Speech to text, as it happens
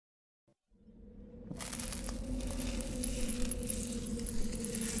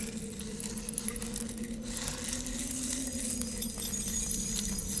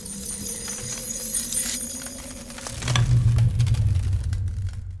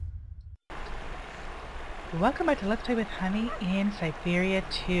Welcome back to Let's Play with Honey in Syberia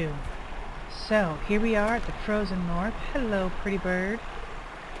 2. So, here we are at the frozen north. Hello, pretty bird.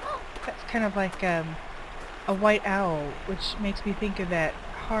 That's kind of like a white owl, which makes me think of that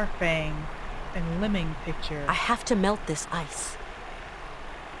Harfang and Lemming picture. I have to melt this ice.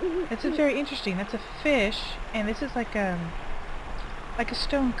 That's very interesting. That's a fish, and this is like a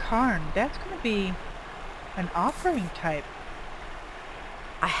stone cairn. That's going to be an offering type.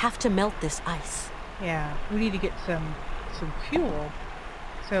 I have to melt this ice. Yeah, we need to get some fuel.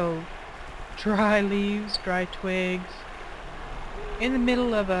 So, dry leaves, dry twigs, in the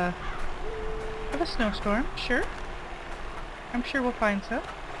middle of a snowstorm. Sure, I'm sure we'll find some.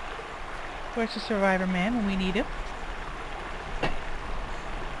 Where's the survivor man when we need him?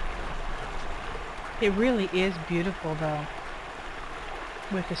 It really is beautiful though,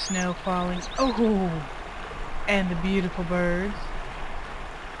 with the snow falling. Oh, and the beautiful birds.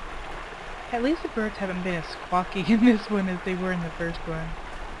 At least the birds haven't been as squawky in this one as they were in the first one.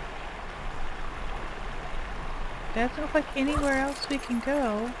 Doesn't look like anywhere else we can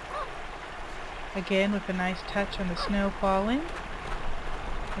go. Again, with a nice touch on the snow falling.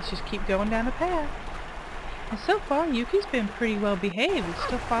 Let's just keep going down the path. And so far, Yuki's been pretty well behaved. It's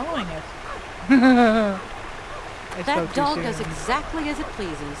still following us. That dog does exactly as it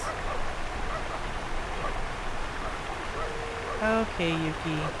pleases. Okay,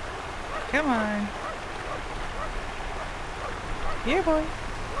 Yuki. Come on. Here, boy.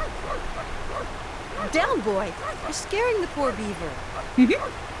 Down, boy. You're scaring the poor beaver.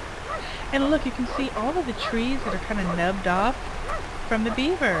 And look, you can see all of the trees that are kind of nubbed off from the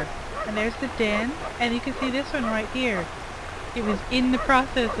beaver. And there's the den, and you can see this one right here. It was in the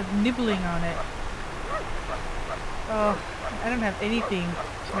process of nibbling on it. Oh, I don't have anything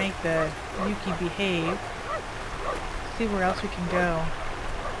to make the Yuki behave. Let's see where else we can go.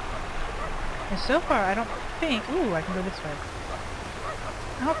 And so far, I don't think... Ooh, I can go this way.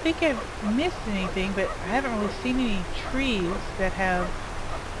 I don't think I've missed anything, but I haven't really seen any trees that have...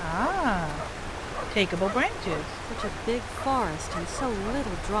 takeable branches. Such a big forest and so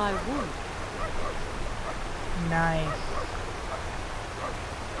little dry wood. Nice.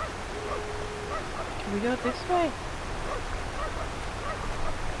 Can we go this way?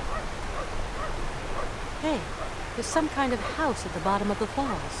 Hey, there's some kind of house at the bottom of the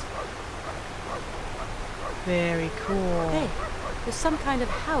falls. Very cool. Hey, there's some kind of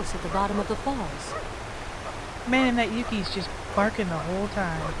house at the bottom of the falls. Man, and that Yuki's just barking the whole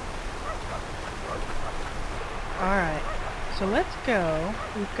time. Alright, so let's go.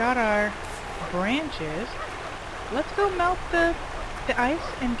 We've got our branches. Let's go melt the ice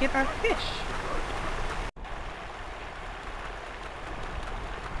and get our fish.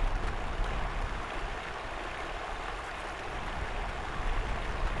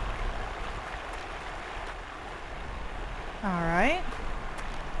 Alright.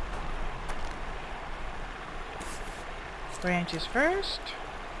 Branches first.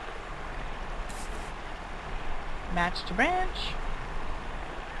 Match to branch.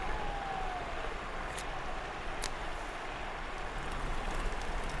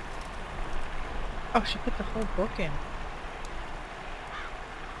 Oh, she put the whole book in.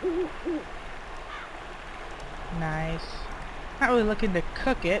 Nice. Not really looking to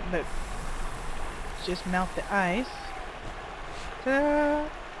cook it, but just melt the ice.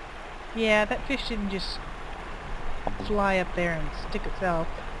 Yeah, that fish didn't just fly up there and stick itself.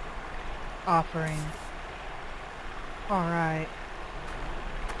 Offering. Alright.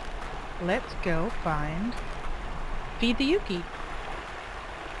 Let's go feed the Yuki.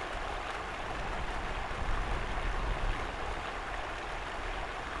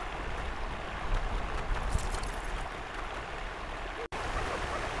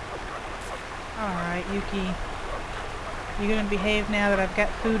 Alright, Yuki. You gonna behave now that I've got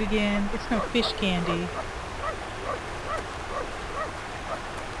food again? It's no fish candy.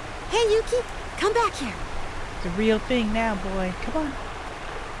 Hey, Yuki, come back here. It's a real thing now, boy. Come on.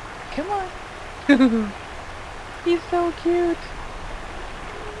 Come on. He's so cute.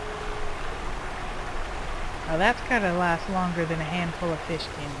 Oh, that's gotta last longer than a handful of fish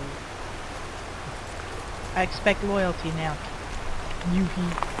candy. I expect loyalty now, Yuki.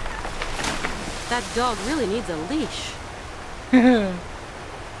 That dog really needs a leash.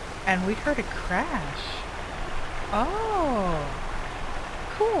 And we heard a crash. Oh,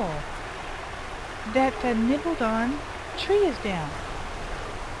 cool. That nibbled on tree is down.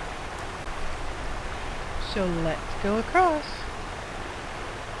 So let's go across.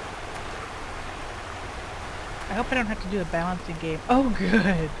 I hope I don't have to do a balancing game. Oh,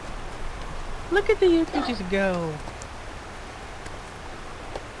 good. Look at the Yuki just go.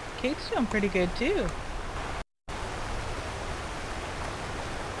 Kate's doing pretty good too.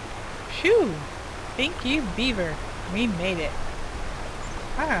 Phew! Thank you, beaver. We made it.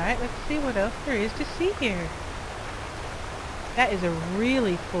 Alright, let's see what else there is to see here. That is a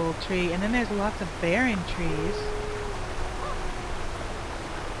really full tree, and then there's lots of barren trees.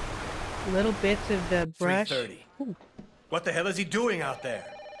 Little bits of the brush. 3:30. Ooh. What the hell is he doing out there?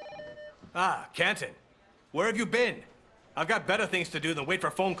 Ah, Canton. Where have you been? I've got better things to do than wait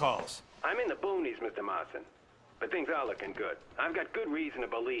for phone calls. I'm in the boonies, Mr. Marston. But things are looking good. I've got good reason to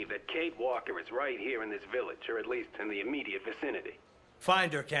believe that Kate Walker is right here in this village, or at least in the immediate vicinity.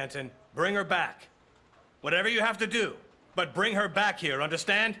 Find her, Canton. Bring her back. Whatever you have to do, but bring her back here,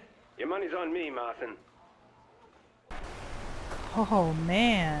 understand? Your money's on me, Marston. Oh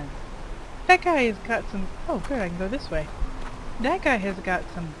man. That guy has got some... Oh good, I can go this way. That guy has got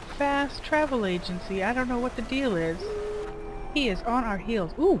some fast travel agency. I don't know what the deal is. He is on our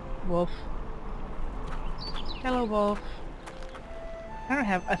heels. Ooh, wolf. Hello, wolf. I don't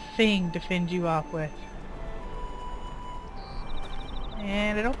have a thing to fend you off with.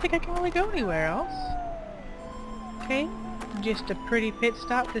 And I don't think I can really go anywhere else. Okay, just a pretty pit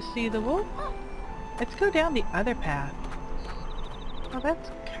stop to see the wolf. Let's go down the other path. Oh, that's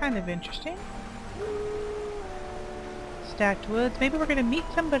kind of interesting. Stacked woods. Maybe we're gonna meet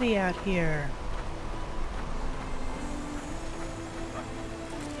somebody out here.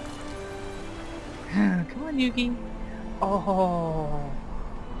 Come on, Yuki. Oh.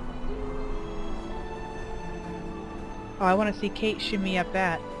 Oh, I want to see Kate shimmy up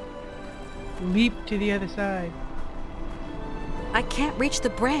that. Leap to the other side. I can't reach the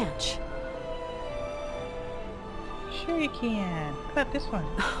branch. Sure you can. How about this one?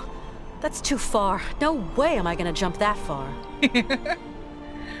 That's too far. No way am I gonna jump that far.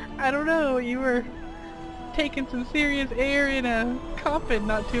 I don't know. You were taking some serious air in a coffin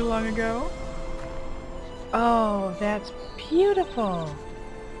not too long ago. Oh, that's beautiful.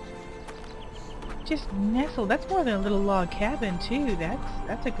 Just nestled. That's more than a little log cabin too.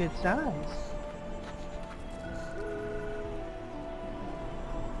 That's a good size.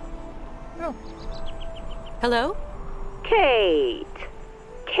 Oh. Hello? Kate.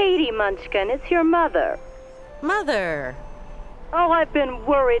 Katie Munchkin, it's your mother. Mother! Oh, I've been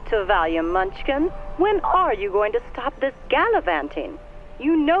worried to Valium, Munchkin. When are you going to stop this gallivanting?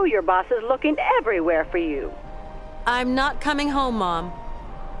 You know your boss is looking everywhere for you. I'm not coming home, Mom.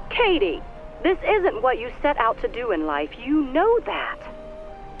 Katie, this isn't what you set out to do in life. You know that.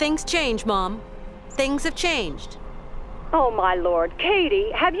 Things change, Mom. Things have changed. Oh, my lord.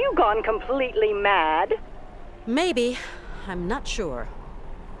 Katie, have you gone completely mad? Maybe. I'm not sure.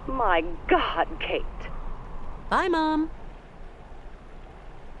 My God, Kate. Bye, Mom.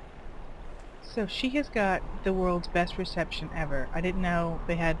 So she has got the world's best reception ever. I didn't know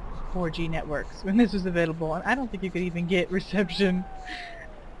they had 4G networks when this was available, and I don't think you could even get reception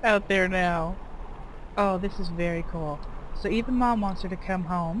out there now. Oh, this is very cool. So even Mom wants her to come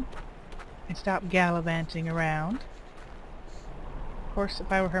home and stop gallivanting around. Of course, if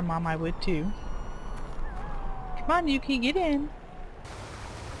I were her mom, I would too. Come on, Yuki, get in.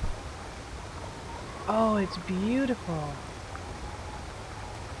 Oh, it's beautiful.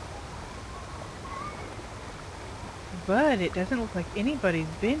 But it doesn't look like anybody's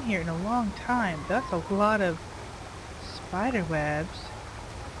been here in a long time. That's a lot of spider webs.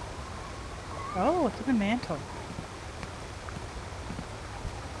 Oh, it's in the mantle.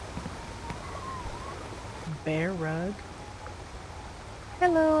 Bear rug.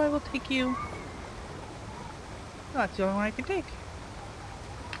 Hello, I will take you. Oh, that's the only one I can take.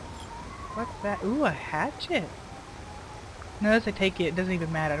 What's that? Ooh, a hatchet. No, as I take it, it doesn't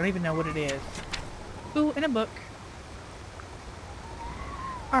even matter. I don't even know what it is. Ooh, and a book.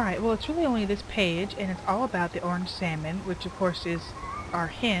 Alright, well it's really only this page, and it's all about the orange salmon, which of course is our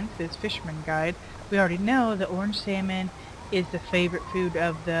hint, this fisherman guide. We already know the orange salmon is the favorite food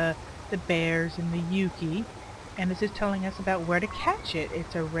of the bears and the Yuki, and this is telling us about where to catch it.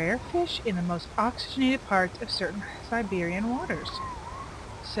 It's a rare fish in the most oxygenated parts of certain Siberian waters.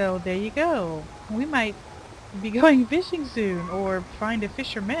 So there you go. We might be going fishing soon, or find a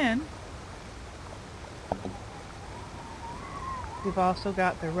fisherman. We've also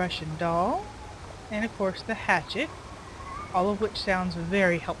got the Russian doll, and of course the hatchet, all of which sounds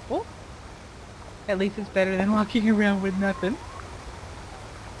very helpful. At least it's better than walking around with nothing.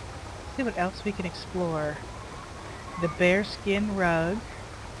 Let's see what else we can explore. The bearskin rug,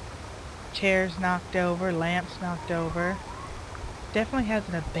 chairs knocked over, lamps knocked over. Definitely has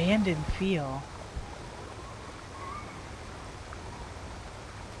an abandoned feel.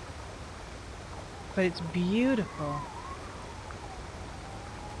 But it's beautiful.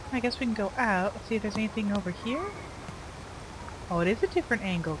 I guess we can go out. Let's see if there's anything over here. Oh, it is a different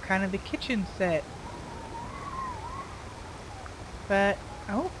angle, kind of the kitchen set. But,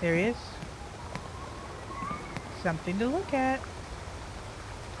 oh, there is something to look at.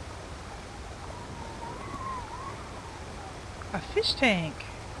 A fish tank.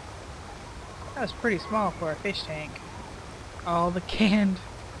 That was pretty small for a fish tank. All the canned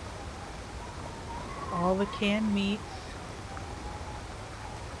meats.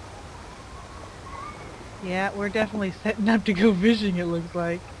 Yeah, we're definitely setting up to go fishing, it looks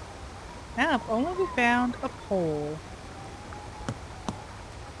like. Now, if only we found a pole.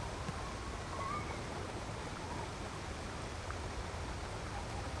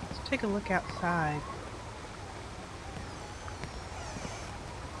 Let's take a look outside.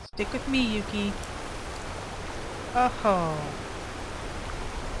 Stick with me, Yuki. Oh,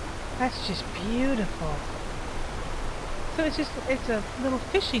 that's just beautiful. So it's a little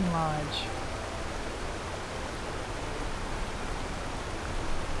fishing lodge.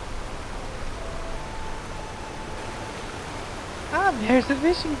 Ah, there's a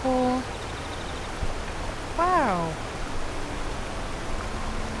fishing pole. Wow.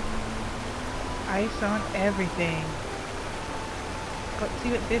 Ice on everything. Let's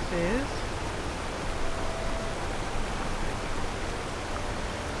see what this is.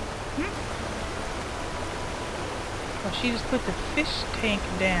 Well, she just put the fish tank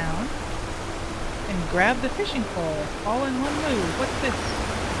down and grabbed the fishing pole all in one move. What's this?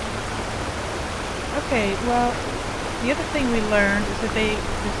 Okay, well, the other thing we learned is that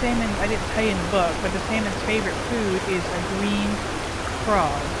the salmon, I didn't tell you in the book, but the salmon's favorite food is a green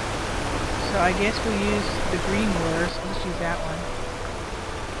frog. So I guess we'll use the green lures. Let's use that one.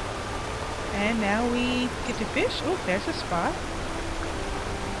 And now we get to fish. Oh, there's a spot.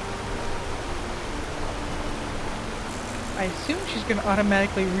 I assume she's going to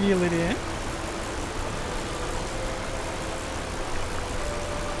automatically reel it in.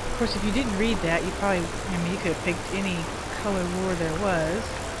 Of course, if you didn't read that, you probably, you could have picked any color lure there was.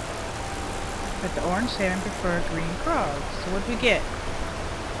 But the orange salmon prefer green frogs. So what do we get?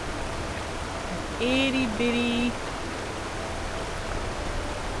 An itty bitty,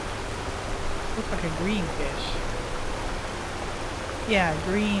 looks like a green fish. Yeah,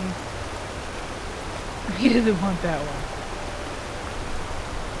 green. He doesn't want that one.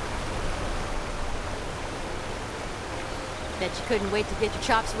 Bet you couldn't wait to get your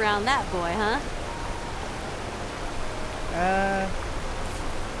chops around that boy, huh?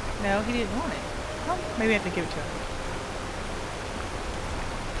 No, he didn't want it. Well, maybe I have to give it to him.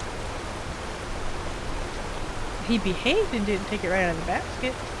 He behaved and didn't take it right out of the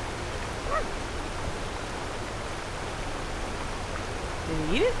basket. Did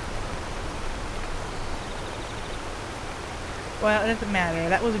he eat it? Well, it doesn't matter.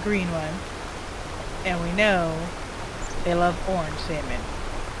 That was a green one. And we know they love orange salmon.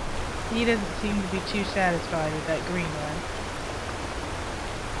 He doesn't seem to be too satisfied with that green one.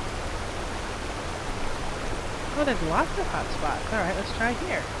 Oh, there's lots of hot spots. Alright, let's try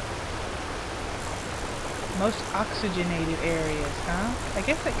here. Most oxygenated areas, huh? I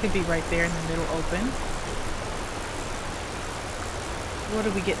guess that could be right there in the middle open. What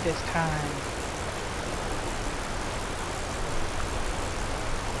do we get this time?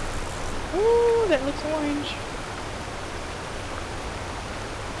 Ooh, that looks orange.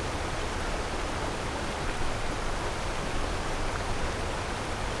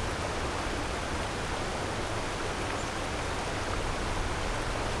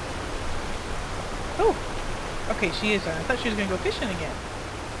 Oh, okay, she is on. I thought she was going to go fishing again.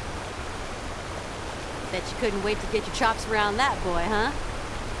 Bet you couldn't wait to get your chops around that boy, huh?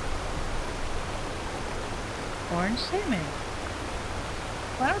 Orange salmon.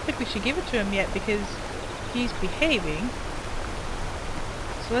 Well, I don't think we should give it to him yet because he's behaving.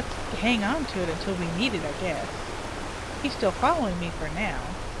 So let's hang on to it until we need it, I guess. He's still following me for now.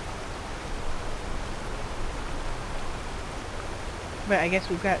 But I guess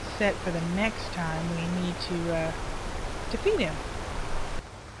we've got set for the next time we need to feed him.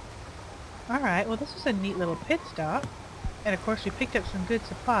 Alright, well this is a neat little pit stop. And of course we picked up some good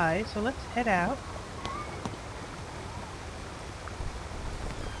supplies, so let's head out.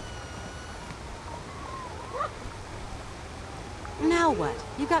 Now what?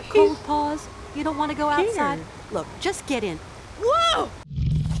 You got cold paws? You don't want to go outside? Look, just get in. Whoa!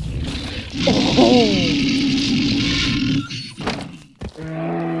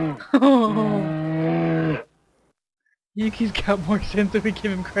 Oh. Yuki's got more sense than we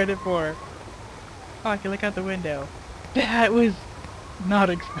give him credit for. Oh, I can look out the window. That was not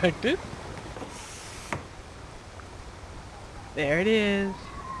expected. There it is.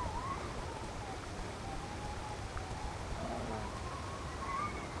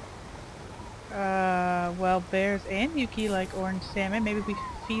 Well, bears and Yuki like orange salmon. Maybe we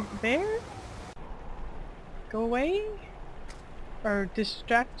feed the bear? Go away? Or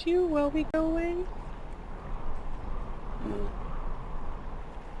distract you while we go away?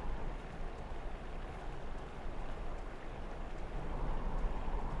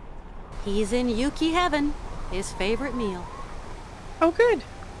 He's in Yuki heaven. His favorite meal. Oh, good.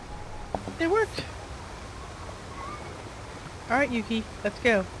 It worked. Alright, Yuki. Let's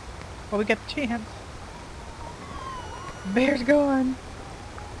go. Well, we got the chance. Bear's gone.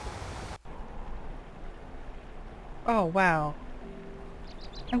 Oh, wow.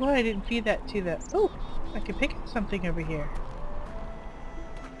 I'm glad I didn't feed that to the... Oh! I can pick up something over here.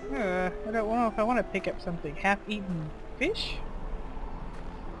 I don't know if I want to pick up something. Half-eaten fish?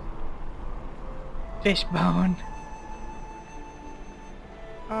 Fish bone.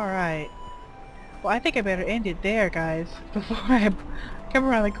 Alright. Well, I think I better end it there, guys, before I come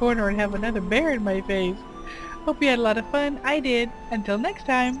around the corner and have another bear in my face. Hope you had a lot of fun. I did. Until next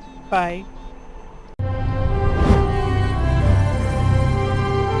time, bye.